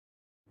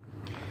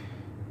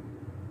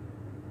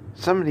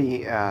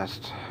Somebody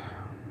asked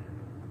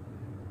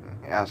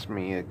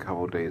me a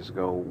couple days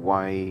ago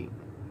why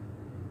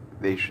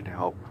they should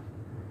help,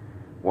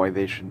 why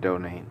they should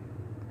donate.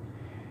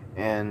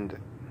 And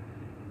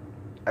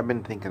I've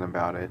been thinking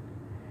about it.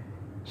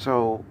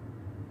 So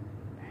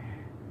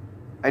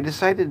I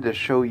decided to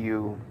show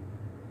you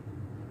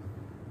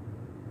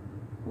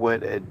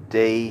what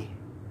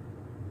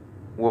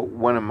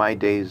one of my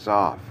days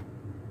off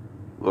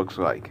looks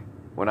like.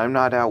 When I'm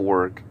not at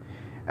work,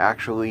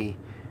 actually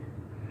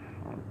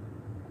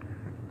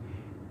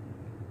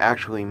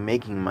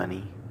making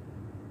money,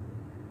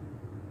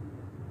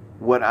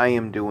 what I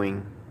am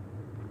doing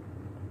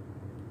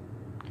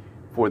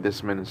for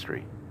this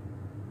ministry.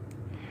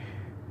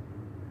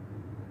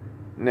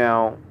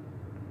 Now,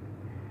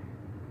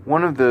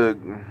 one of the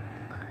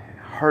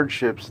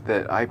hardships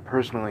that I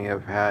personally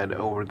have had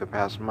over the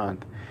past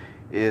month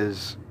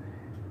is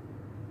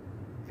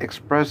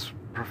Express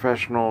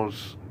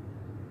Professionals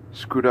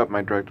screwed up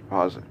my direct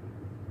deposit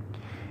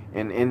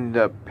and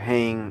ended up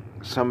paying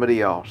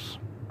somebody else,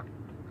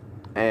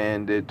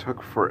 and it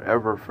took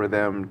forever for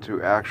them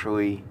to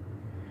actually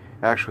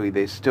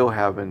they still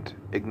haven't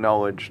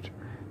acknowledged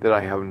that I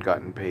haven't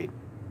gotten paid.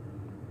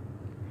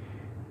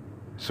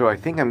 So I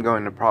think I'm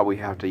going to probably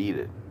have to eat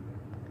it,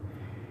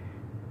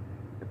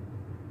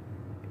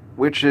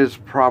 which is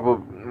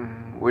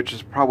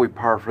probably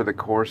par for the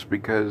course,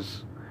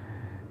 because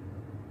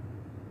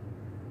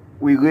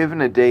we live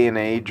in a day and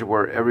age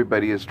where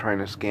everybody is trying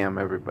to scam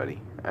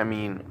everybody. I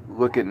mean,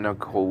 look at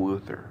Nicole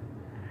Luther.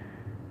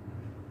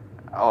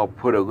 I'll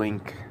put a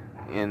link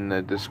in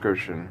the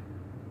description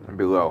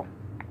below.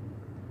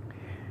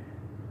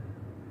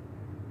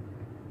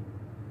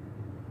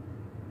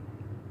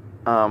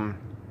 I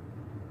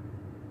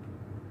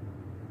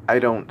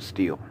don't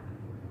steal.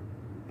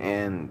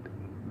 And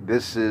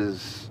this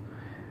is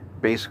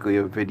basically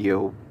a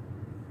video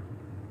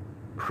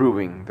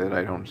proving that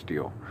I don't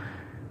steal.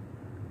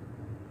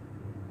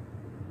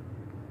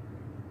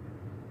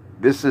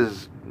 This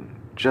is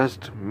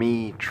just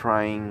me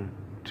trying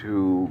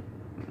to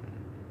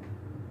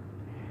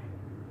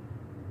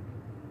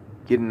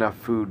get enough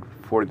food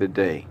for the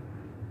day,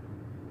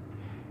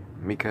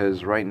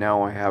 because right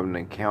now I have an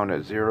account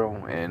at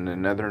zero and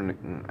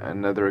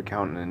another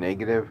account in the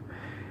negative,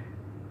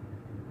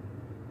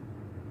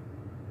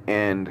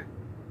 and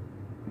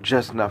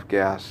just enough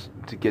gas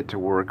to get to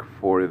work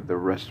for the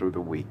rest of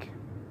the week.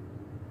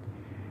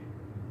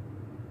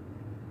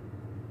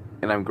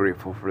 And I'm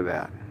grateful for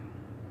that.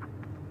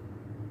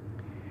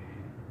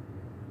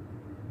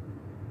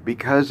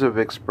 Because of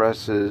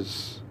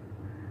Express's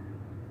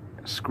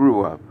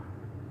screw up,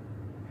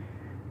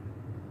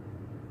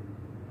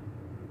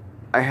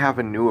 I have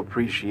a new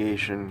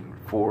appreciation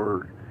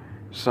for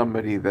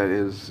somebody that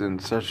is in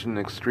such an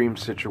extreme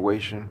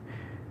situation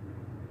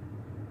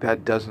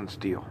that doesn't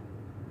steal.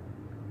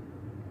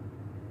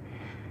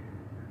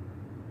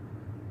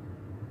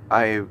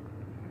 I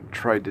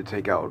tried to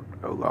take out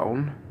a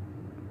loan.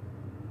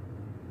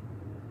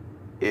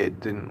 It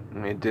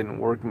didn't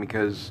work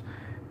because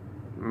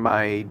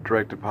my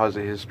direct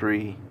deposit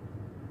history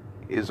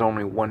is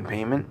only one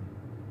payment,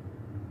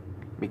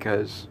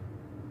 because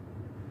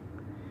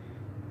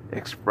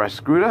Express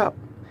screwed up.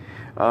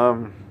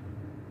 And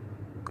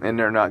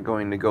they're not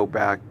going to go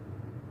back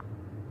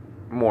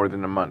more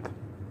than a month.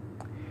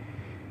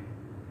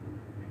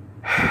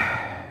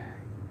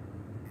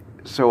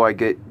 So I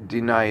get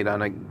denied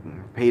on a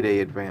payday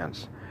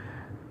advance.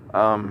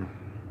 I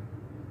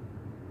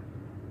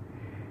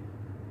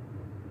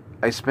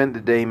spent the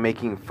day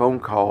making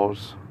phone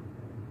calls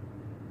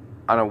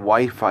on a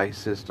Wi-Fi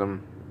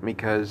system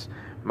because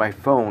my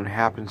phone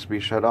happens to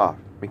be shut off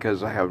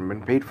because I haven't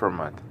been paid for a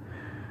month.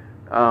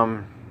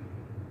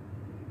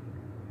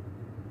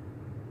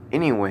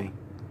 Anyway,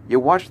 you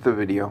watch the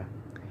video,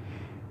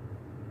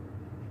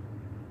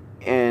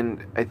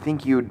 and I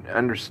think you'd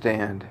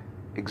understand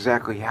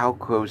exactly how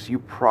close you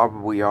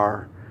probably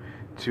are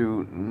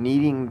to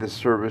needing the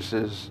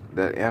services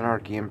that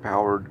Anarchy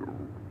Empowered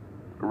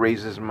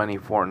raises money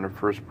for in the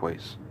first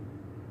place.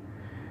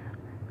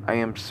 I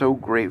am so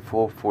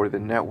grateful for the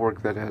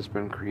network that has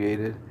been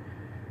created,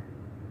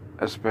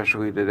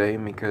 especially today,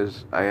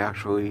 because I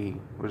actually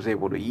was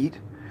able to eat.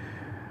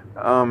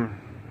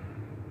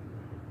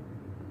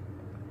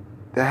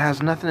 That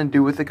has nothing to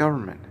do with the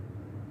government.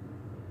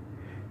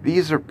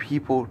 These are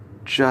people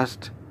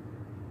just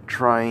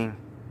trying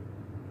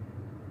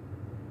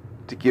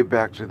to give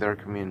back to their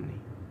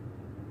community.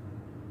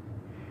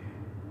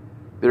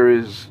 There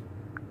is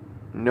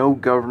no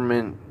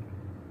government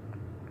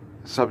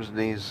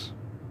subsidies,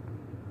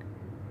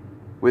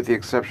 with the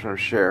exception of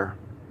Share,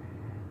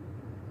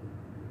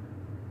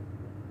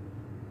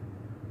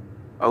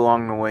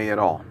 along the way at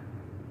all.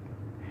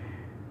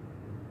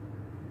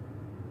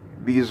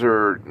 These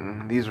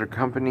are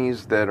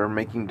companies that are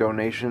making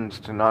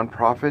donations to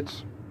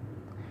nonprofits,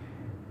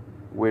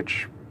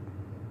 which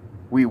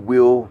we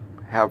will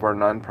have our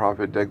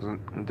nonprofit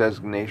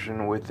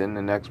designation within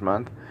the next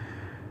month.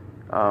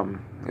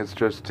 It's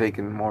just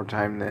taken more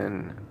time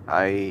than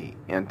I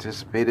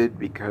anticipated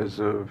because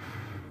of,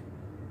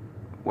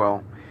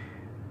 well,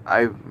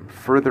 I'm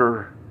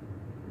further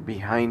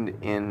behind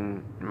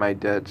in my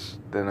debts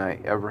than I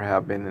ever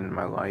have been in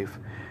my life,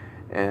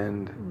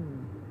 and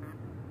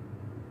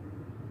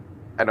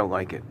I don't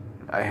like it.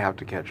 I have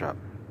to catch up.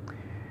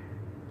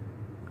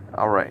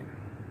 Alright,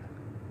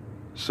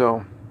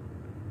 so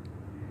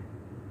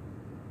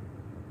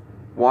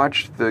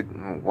watch the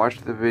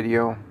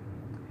video.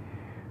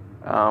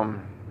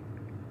 I'll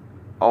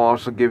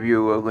also give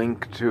you a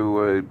link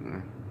to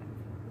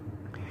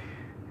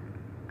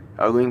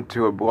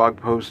a blog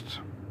post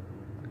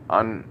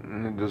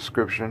in the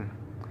description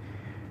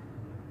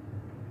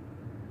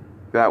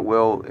that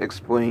will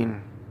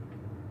explain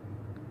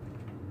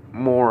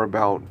more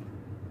about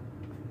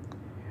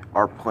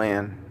our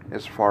plan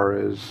as far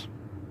as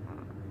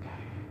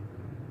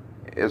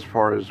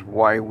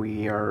why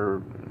we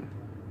are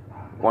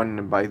wanting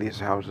to buy these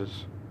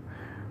houses,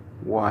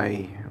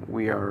 why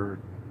we are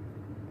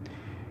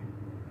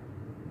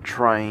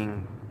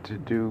trying to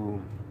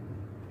do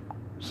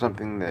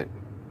something that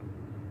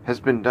has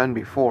been done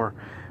before,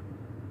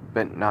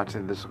 but not to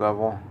this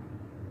level,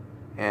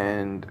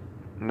 and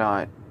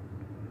not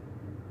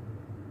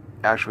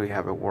actually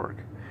have it work.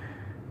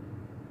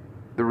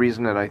 The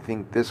reason that I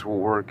think this will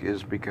work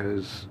is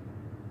because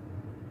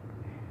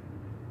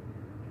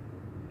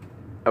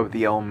of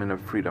the element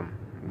of freedom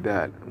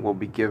that will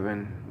be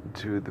given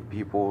to the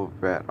people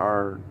that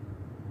are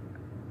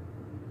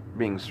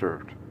being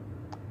served.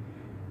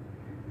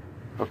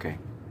 Okay.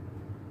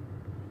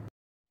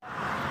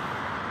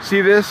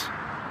 See this?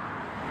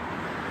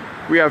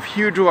 We have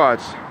huge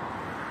lots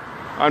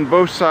on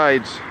both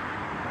sides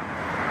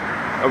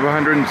of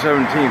 117th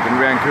in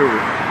Vancouver.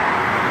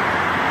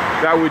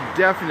 That would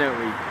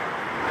definitely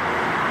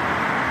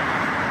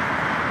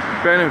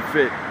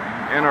benefit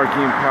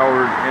Anarchy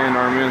Empowered and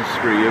our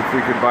ministry if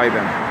we could buy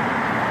them.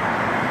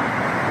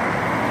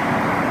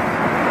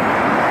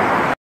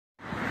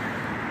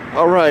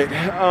 Alright,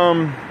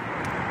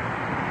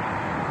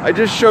 I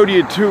just showed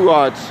you two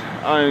lots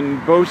on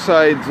both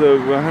sides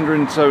of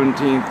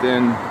 117th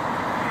and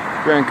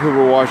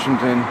Vancouver,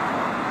 Washington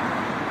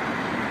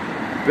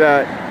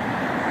that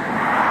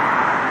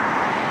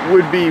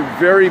would be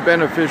very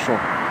beneficial.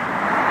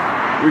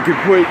 We could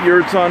put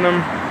yurts on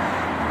them,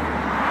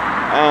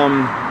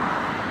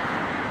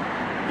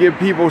 give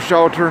people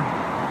shelter,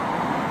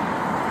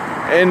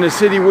 and the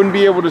city wouldn't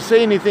be able to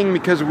say anything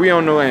because we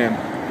own the land.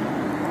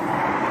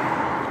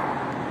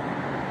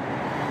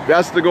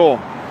 That's the goal.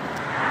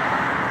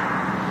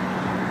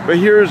 But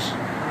here's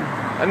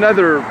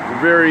another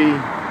very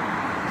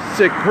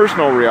sick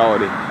personal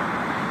reality.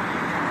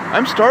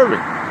 I'm starving.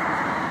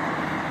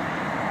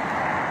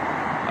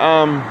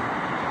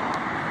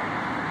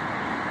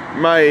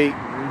 My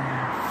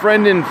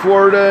friend in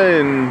Florida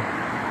and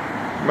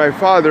my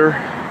father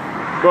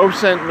both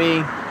sent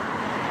me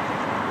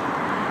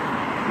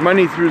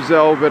money through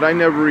Zelle, but I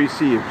never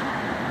received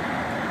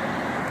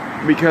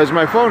because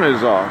my phone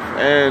is off,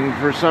 and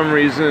for some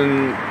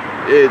reason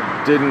it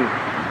didn't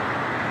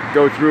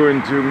go through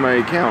into my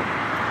account.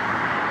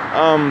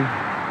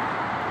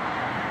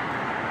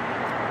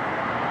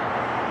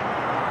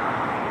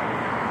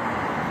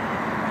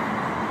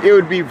 It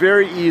would be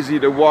very easy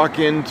to walk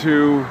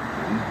into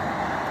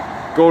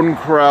Golden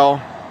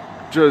Corral,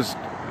 just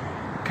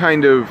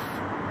kind of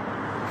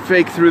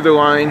fake through the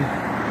line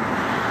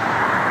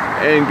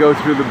and go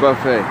through the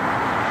buffet.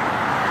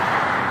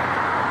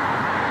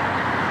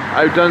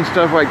 I've done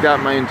stuff like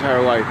that my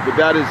entire life, but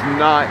that is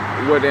not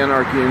what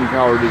Anarchy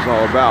Empowered is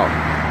all about.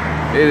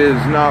 It is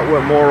not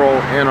what moral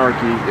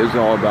anarchy is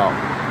all about.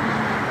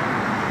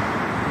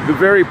 The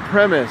very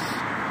premise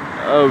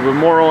of a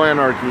moral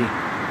anarchy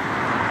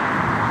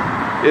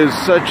is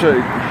such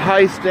a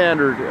high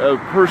standard of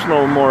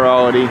personal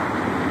morality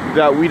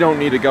that we don't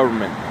need a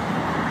government.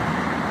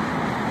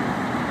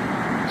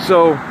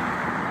 So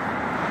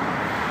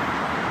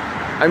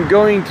I'm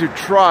going to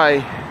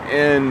try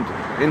and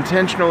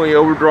intentionally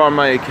overdraw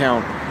my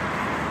account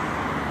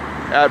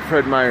at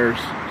Fred Meyer's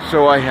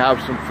so I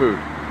have some food.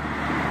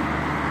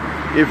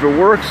 If it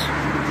works,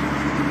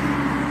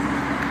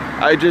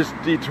 I just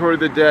detour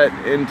the debt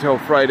until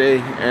Friday,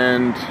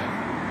 and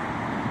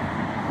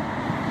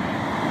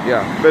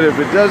yeah, but if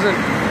it doesn't,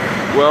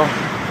 well,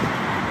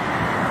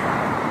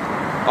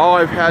 all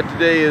I've had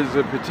today is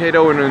a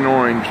potato and an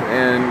orange,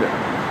 and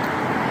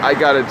I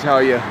gotta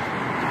tell you,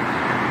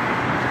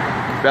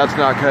 that's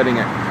not cutting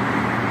it.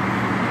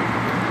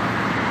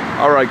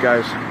 Alright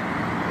guys.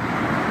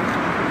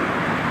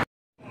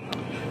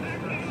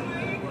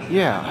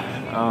 Yeah,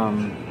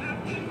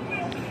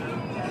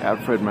 at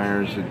Fred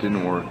Meyer's it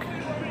didn't work.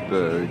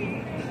 The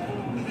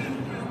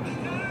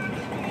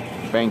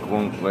bank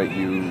won't let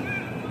you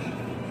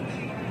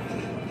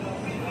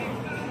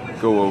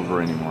go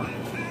over anymore.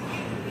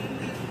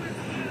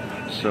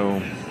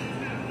 So,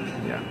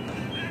 yeah.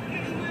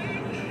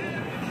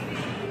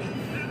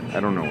 I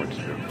don't know what to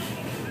do.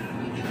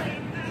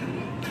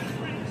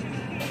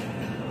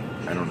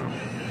 I don't know.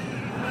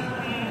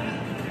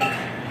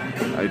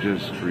 I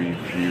just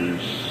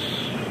refuse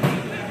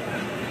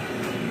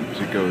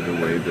go the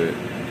way that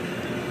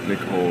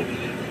Nicole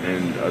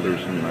and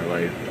others in my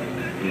life,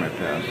 in my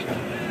past,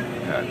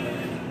 had.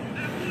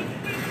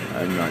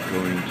 I'm not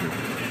going to.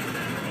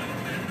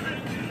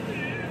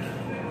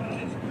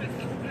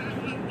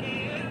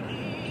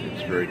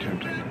 It's very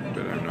tempting,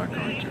 but I'm not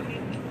going to.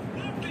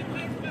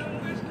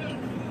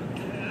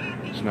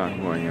 It's not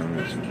who I am,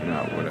 it's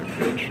not what I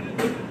preach.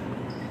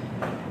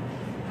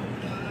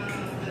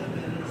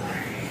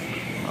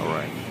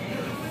 Alright.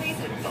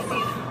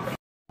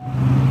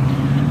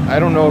 I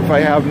don't know if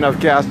I have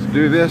enough gas to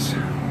do this,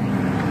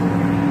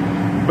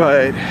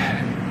 but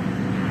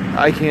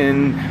I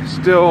can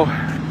still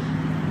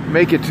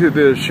make it to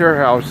the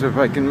share house if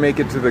I can make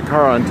it to the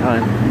car on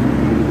time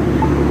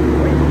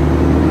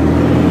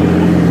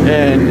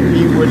and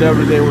eat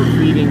whatever they were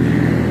feeding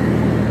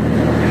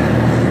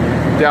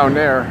down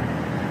there.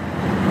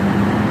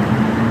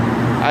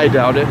 I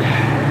doubt it.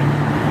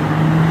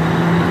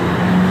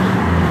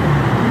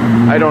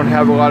 I don't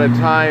have a lot of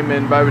time,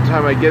 and by the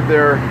time I get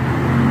there,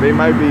 they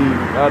might be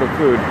out of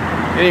food.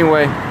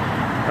 Anyway,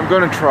 I'm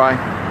gonna try.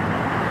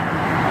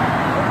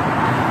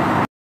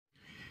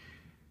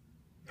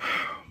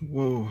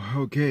 Whoa,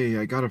 okay,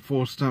 I got a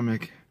full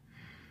stomach.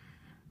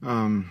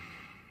 That'll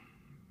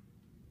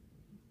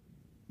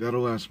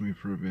last me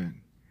for a bit.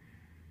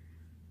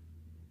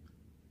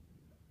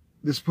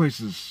 This place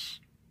has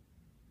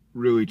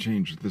really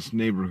changed. This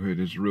neighborhood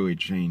has really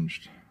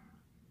changed.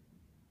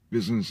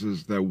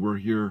 Businesses that were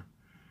here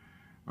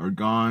are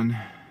gone.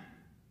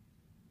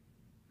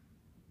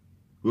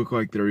 Look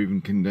like they're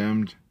even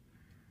condemned.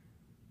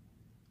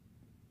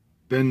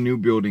 Then new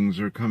buildings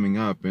are coming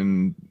up,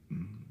 and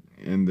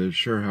the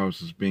share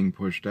house is being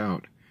pushed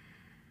out.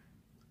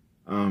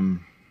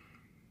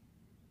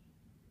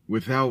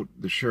 Without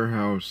the share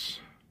house,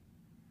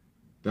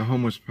 the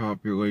homeless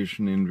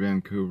population in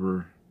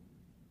Vancouver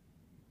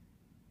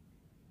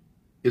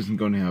isn't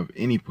going to have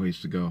any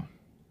place to go.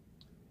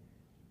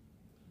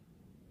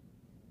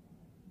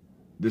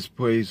 This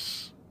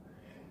place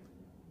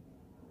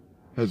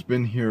has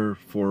been here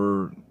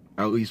for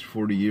at least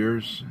 40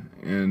 years,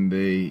 and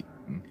they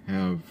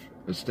have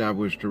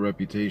established a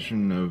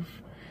reputation of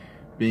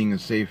being a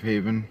safe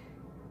haven.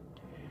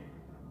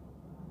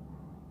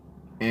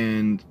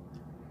 And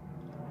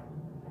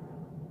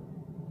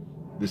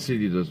the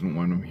city doesn't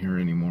want them here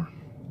anymore.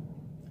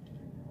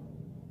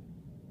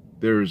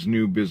 There's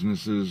new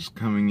businesses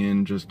coming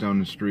in just down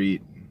the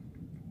street,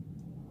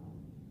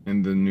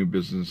 and the new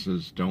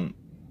businesses don't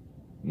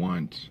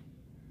want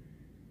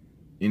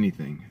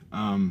anything.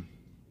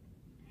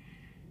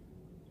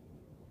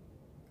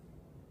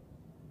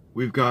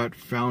 We've got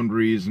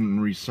foundries and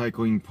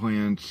recycling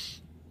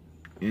plants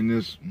in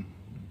this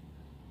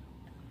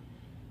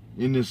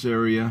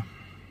area,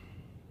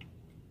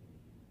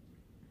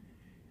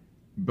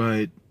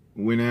 but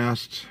when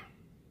asked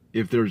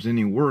if there's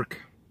any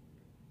work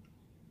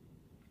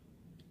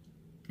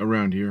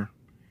around here,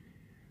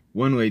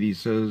 one lady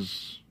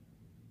says,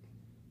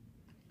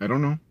 "I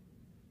don't know.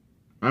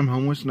 I'm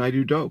homeless and I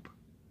do dope."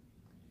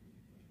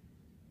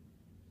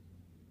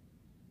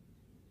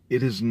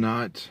 It is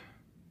not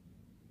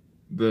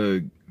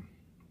the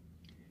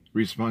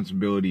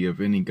responsibility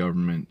of any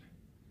government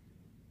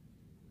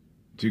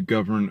to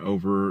govern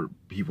over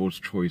people's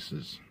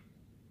choices.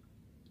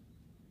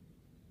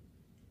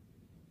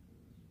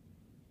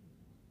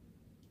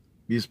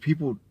 These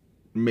people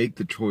make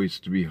the choice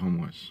to be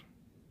homeless,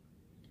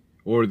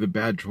 or the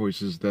bad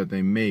choices that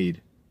they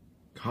made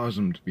cause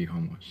them to be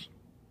homeless.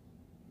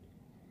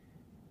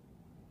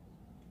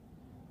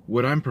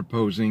 What I'm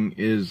proposing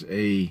is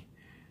a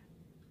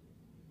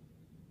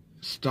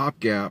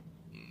stopgap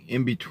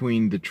in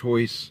between the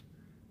choice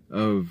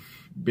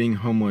of being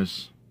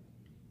homeless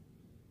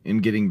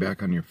and getting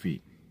back on your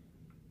feet,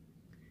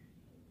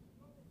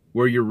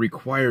 where you're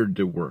required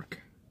to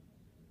work,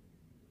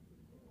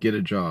 get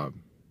a job,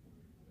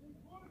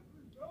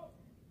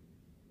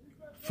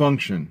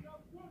 function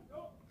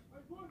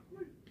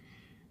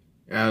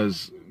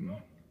as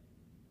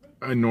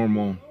a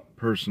normal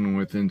person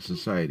within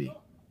society.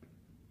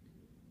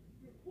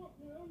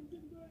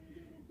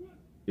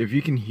 If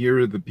you can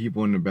hear the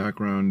people in the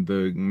background,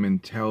 the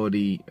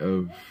mentality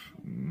of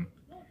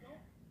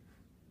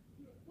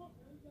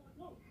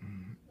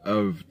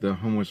the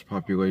homeless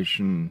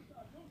population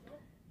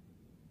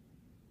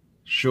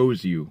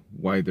shows you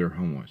why they're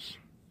homeless.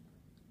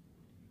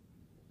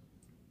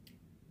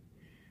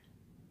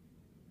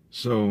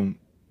 So,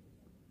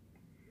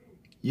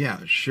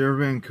 yeah, Share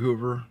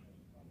Vancouver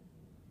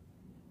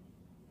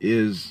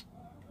is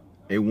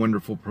a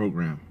wonderful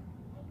program.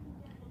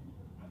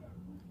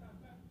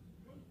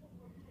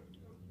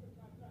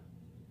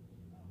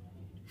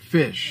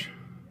 Fish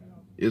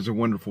is a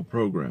wonderful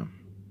program.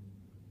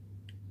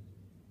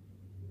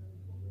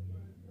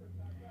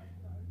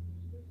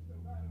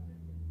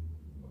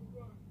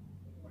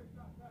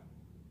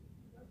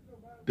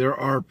 There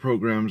are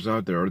programs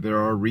out there, there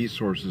are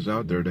resources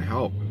out there to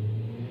help,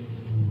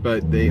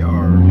 but they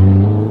are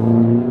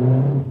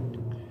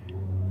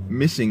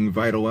missing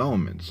vital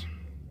elements.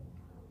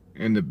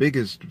 And the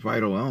biggest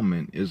vital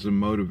element is the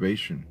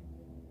motivation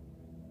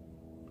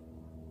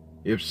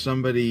if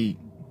somebody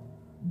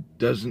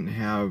doesn't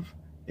have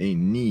a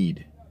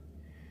need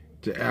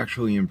to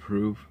actually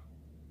improve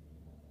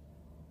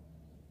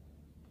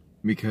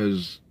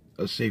because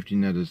a safety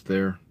net is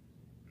there,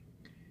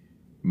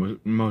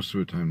 most of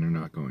the time they're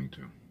not going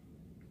to.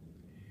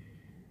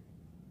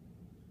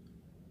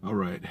 All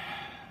right.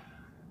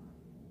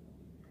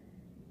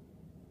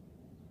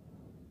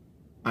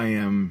 I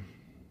am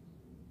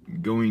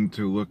going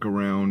to look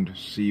around,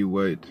 see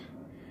what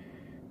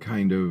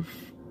kind of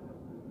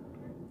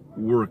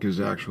work is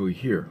actually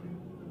here.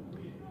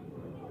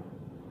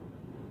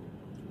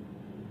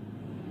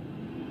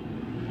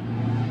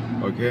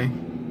 Okay?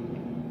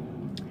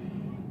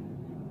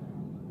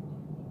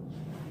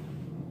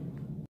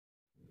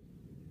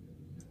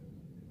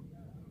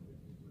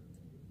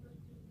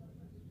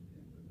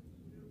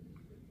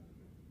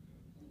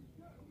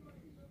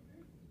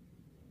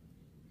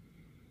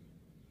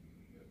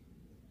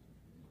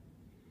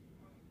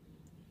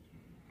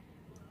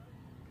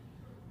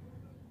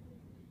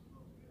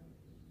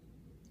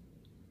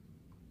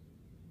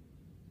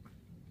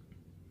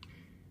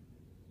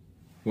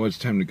 Well, it's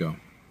time to go.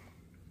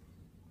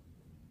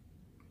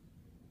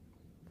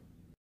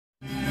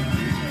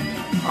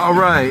 All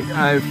right,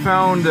 I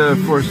found a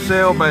for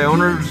sale by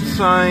owner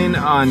sign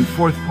on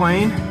 4th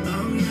Plain.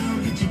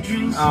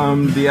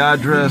 The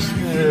address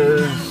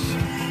is,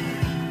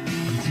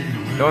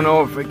 don't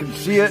know if I can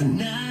see it.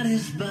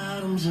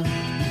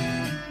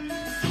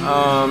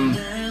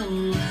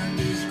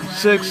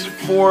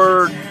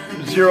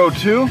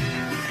 6402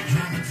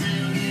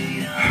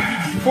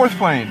 4th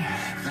Plain.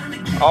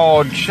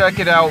 I'll check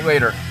it out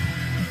later.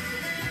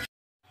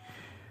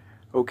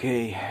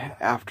 Okay,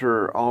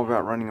 after all of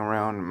that running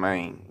around,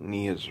 my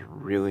knee is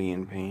really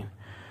in pain.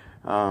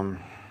 I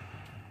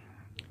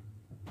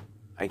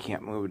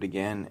can't move it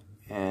again,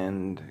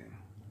 and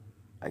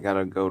I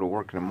gotta go to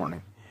work in the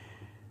morning.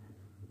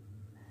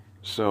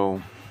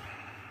 So,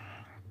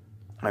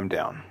 I'm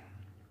down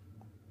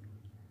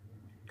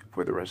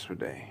for the rest of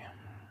the day.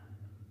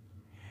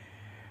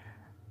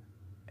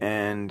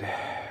 And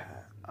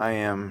I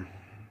am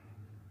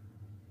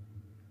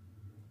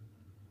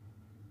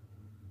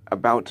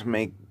about to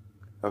make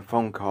a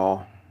phone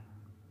call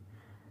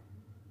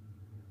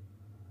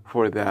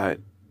for that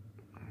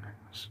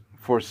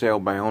for sale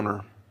by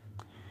owner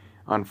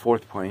on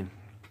 4th Plain.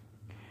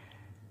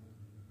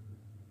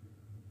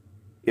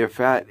 If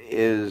that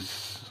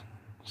is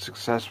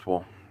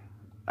successful,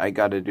 I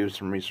got to do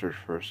some research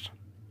first.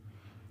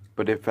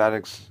 But if that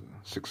is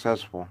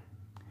successful,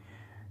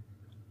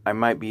 I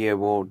might be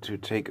able to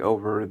take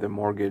over the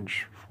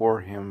mortgage for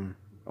him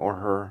or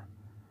her,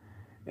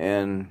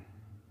 and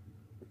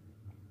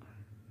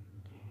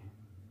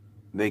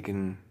they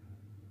can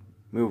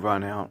move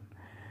on out,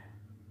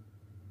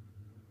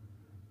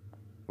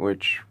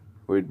 which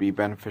would be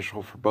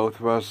beneficial for both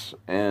of us,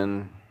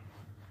 and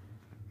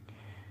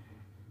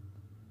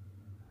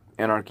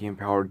Anarchy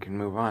Empowered can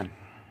move on.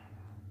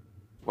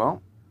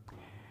 Well,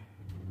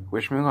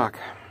 wish me luck.